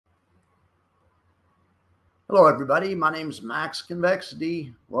Hello everybody, my name is Max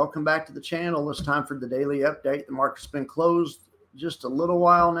Convexity. Welcome back to the channel. It's time for the daily update. The market's been closed just a little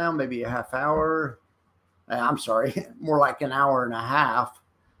while now, maybe a half hour. I'm sorry, more like an hour and a half.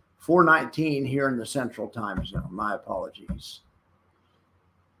 4:19 here in the Central Time Zone. My apologies.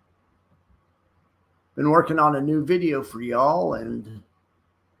 Been working on a new video for y'all and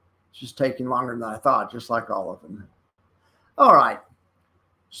it's just taking longer than I thought, just like all of them. All right.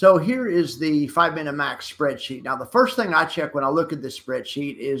 So here is the 5-minute max spreadsheet. Now, the first thing I check when I look at this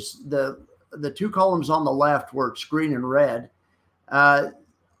spreadsheet is the two columns on the left where it's green and red.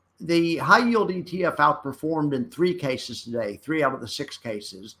 The high yield ETF outperformed in 3 cases today, 3 out of the 6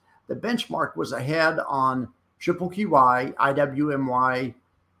 cases. The benchmark was ahead on QQQY, IWMY,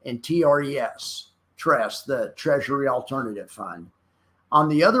 and TRES, the Treasury Alternative Fund. On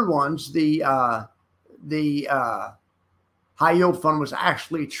the other ones, the high yield fund was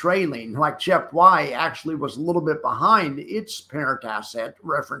actually trailing, like JEPY actually was a little bit behind its parent asset,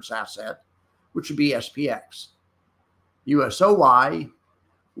 reference asset, which would be SPX. USOY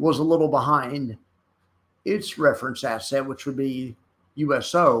was a little behind its reference asset, which would be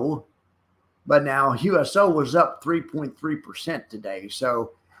USO, but now USO was up 3.3% today.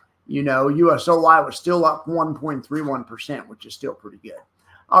 So, you know, USOY was still up 1.31%, which is still pretty good.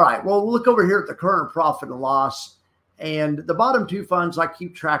 All right, well, look over here at the current profit and loss. And the bottom 2 funds I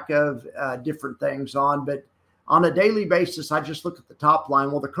keep track of different things on, but on a daily basis, I just look at the top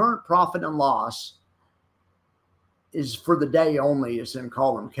line. Well, the current profit and loss is for the day only, is in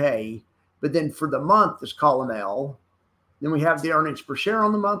column K, but then for the month is column L. Then we have the earnings per share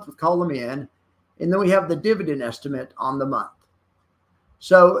on the month with column N, and then we have the dividend estimate on the month.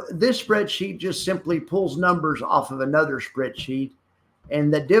 So this spreadsheet just simply pulls numbers off of another spreadsheet.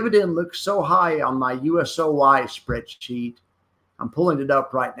 And the dividend looks so high on my USOY spreadsheet. I'm pulling it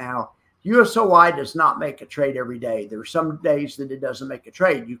up right now. USOY does not make a trade every day. There are some days that it doesn't make a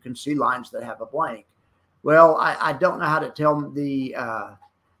trade. You can see lines that have a blank. Well, I don't know how to tell the,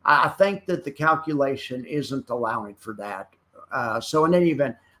 I think that the calculation isn't allowing for that. So in any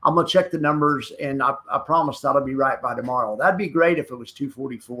event, I'm going to check the numbers and I promise that'll be right by tomorrow. That'd be great if it was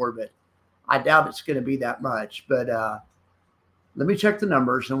 244, but I doubt it's going to be that much. But, let me check the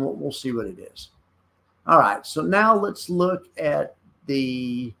numbers and we'll see what it is. All right, so now let's look at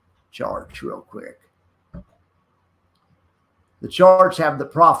the charts real quick. The charts have the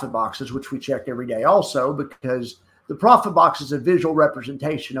profit boxes, which we check every day also, because the profit box is a visual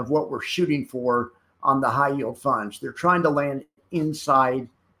representation of what we're shooting for on the high yield funds. They're trying to land inside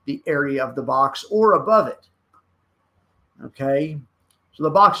the area of the box or above it. Okay. So the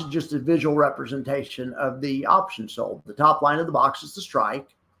box is just a visual representation of the option sold. The top line of the box is the strike.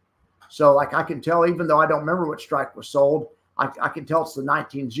 So like I can tell, even though I don't remember what strike was sold, I can tell it's the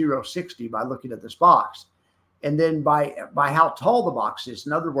 19,060 by looking at this box. And then by how tall the box is,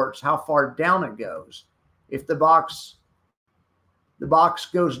 in other words, how far down it goes. If the box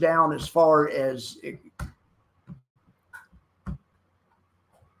goes down as far as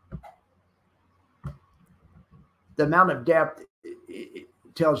the amount of depth, it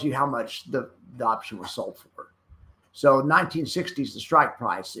tells you how much the option was sold for. So 1960 is the strike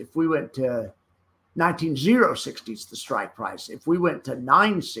price. If we went to 19,060 is the strike price. If we went to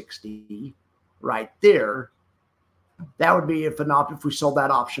 960 right there, that would be if we sold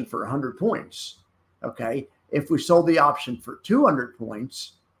that option for 100 points. Okay. If we sold the option for 200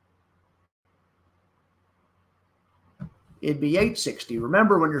 points, it'd be 860.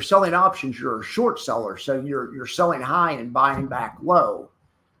 Remember, when you're selling options, you're a short seller. So you're selling high and buying back low.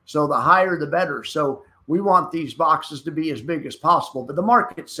 So the higher, the better. So we want these boxes to be as big as possible, but the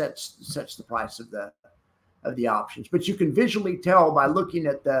market sets the price of the options. But you can visually tell by looking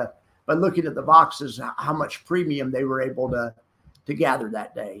at the boxes how much premium they were able to gather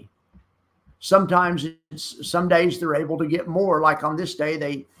that day. Sometimes some days they're able to get more. Like on this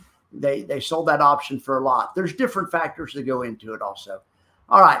day, they sold that option for a lot. There's different factors that go into it also.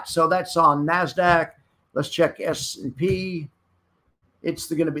 All right, so that's on NASDAQ. Let's check S&P. It's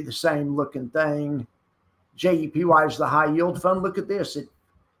going to be the same looking thing. JEPY is the high yield fund. Look at this. It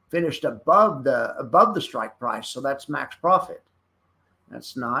finished above the strike price, so that's max profit.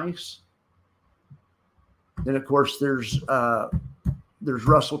 That's nice. Then, of course, there's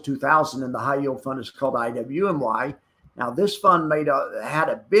Russell 2000, and the high yield fund is called IWMY. Now, this fund had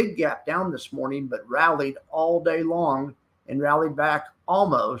a big gap down this morning, but rallied all day long and rallied back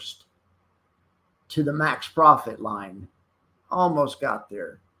almost to the max profit line. Almost got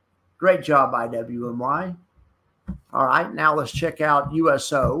there. Great job, IWMY. All right, now let's check out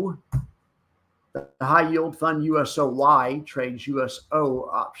USO. The high yield fund USOY trades USO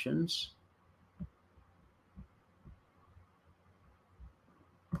options.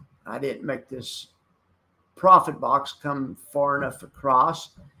 I didn't make this profit box come far enough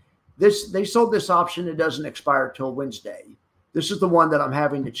across. They sold this option. It doesn't expire till Wednesday. This is the one that I'm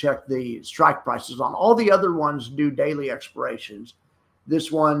having to check the strike prices on. All the other ones do daily expirations.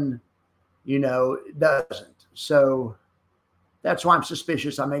 This one, doesn't. So that's why I'm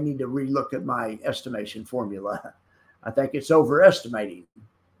suspicious. I may need to relook at my estimation formula. I think it's overestimating.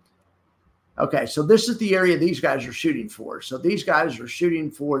 Okay, so this is the area these guys are shooting for. So these guys are shooting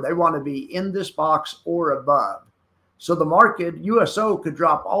for, they want to be in this box or above. So the market, USO, could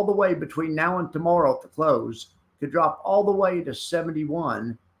drop all the way between now and tomorrow at the close, could drop all the way to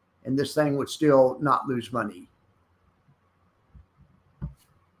 71, and this thing would still not lose money.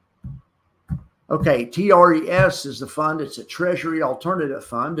 Okay, TRES is the fund. It's a Treasury Alternative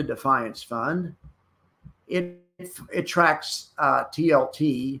Fund, a Defiance fund. It tracks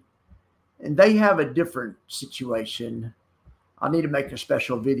TLT, and they have a different situation. I'll need to make a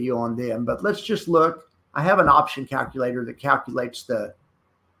special video on them, but let's just look. I have an option calculator that calculates the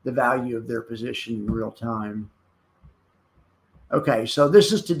value of their position in real time. Okay, so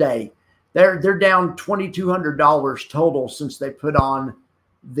this is today. They're down $2,200 total since they put on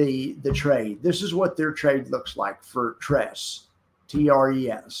the trade. This is what their trade looks like for TRES,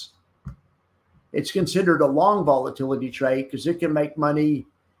 TRES. It's considered a long volatility trade because it can make money.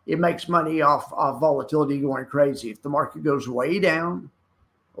 It makes money off volatility going crazy. If the market goes way down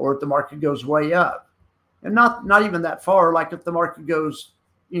or if the market goes way up, and not even that far, like if the market goes,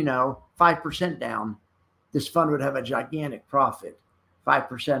 5% down, this fund would have a gigantic profit.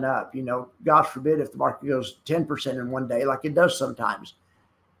 5% up, God forbid if the market goes 10% in one day, like it does sometimes.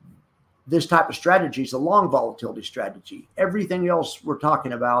 This type of strategy is a long volatility strategy. Everything else we're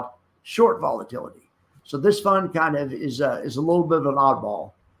talking about, short volatility. So this fund kind of is a little bit of an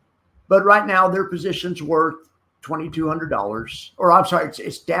oddball. But right now their position's worth $2,200, or I'm sorry,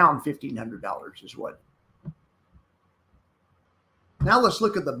 it's down $1,500 is what. Now let's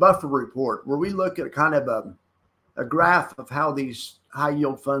look at the buffer report, where we look at kind of a graph of how these high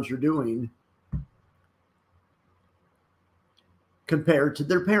yield funds are doing compared to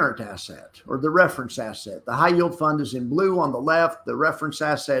their parent asset or the reference asset. The high yield fund is in blue on the left. The reference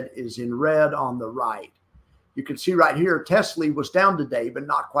asset is in red on the right. You can see right here, Tesla was down today, but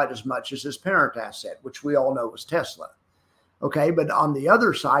not quite as much as his parent asset, which we all know is Tesla. Okay, but on the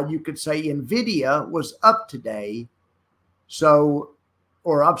other side, you could say NVIDIA was up today. So,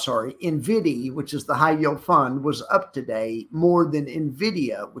 or I'm sorry, NVIDIA, which is the high yield fund, was up today more than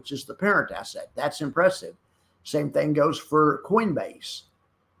NVIDIA, which is the parent asset. That's impressive. Same thing goes for Coinbase.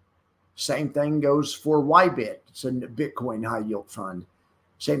 Same thing goes for YBIT. It's a Bitcoin high yield fund.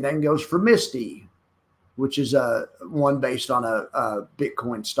 Same thing goes for Misty, which is one based on a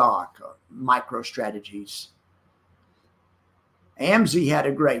Bitcoin stock, MicroStrategies. AMZ had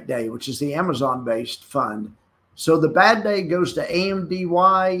a great day, which is the Amazon-based fund. So the bad day goes to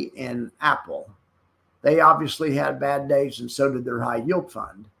AMDY and Apple. They obviously had bad days, and so did their high yield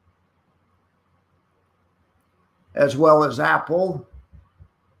fund. As well as Apple.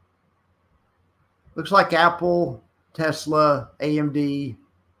 Looks like Apple, Tesla, AMD,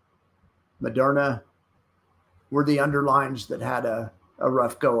 Moderna were the underlines that had a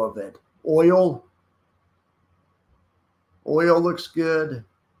rough go of it. Oil looks good,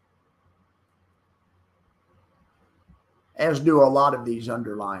 as do a lot of these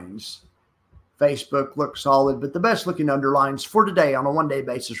underlines. Facebook looks solid, but the best looking underlines for today on a one-day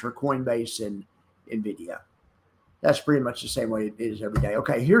basis are Coinbase and NVIDIA. That's pretty much the same way it is every day.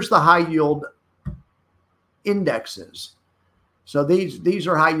 Okay, here's the high yield indexes. So these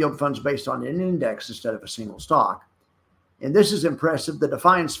are high yield funds based on an index instead of a single stock. And this is impressive. The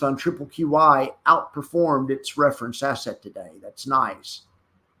Defiance fund, QQQY, outperformed its reference asset today. That's nice.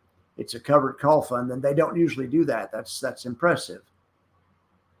 It's a covered call fund, and they don't usually do that. That's impressive.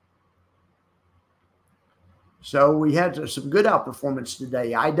 So we had some good outperformance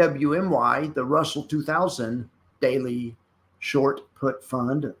today. IWMY, the Russell 2000 daily short put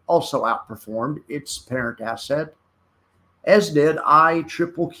fund, also outperformed its parent asset, as did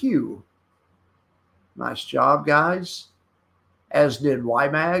IQQQ. Nice job, guys. As did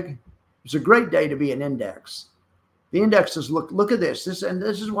YMAG. It's a great day to be an index. The indexes, look at this. This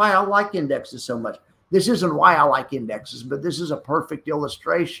is why I like indexes so much. This isn't why I like indexes, but this is a perfect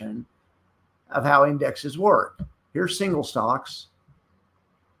illustration of how indexes work. Here's single stocks.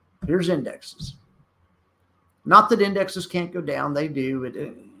 Here's indexes. Not that indexes can't go down. They do, but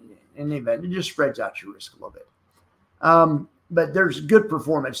in any event, it just spreads out your risk a little bit. But there's good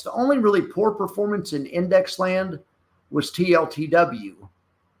performance. The only really poor performance in index land was TLTW.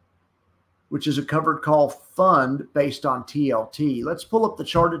 which is a covered call fund based on TLT. Let's pull up the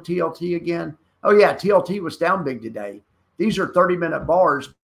chart of TLT again. Oh yeah, TLT was down big today. These are 30-minute bars,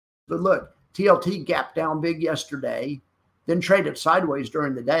 but look, TLT gapped down big yesterday, then traded sideways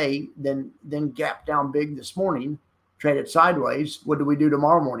during the day, then gapped down big this morning, traded sideways. What do we do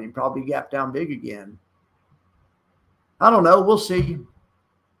tomorrow morning? Probably gap down big again. I don't know. We'll see.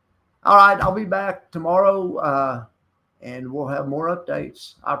 All right, I'll be back tomorrow, and we'll have more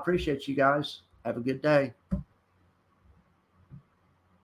updates. I appreciate you guys. Have a good day.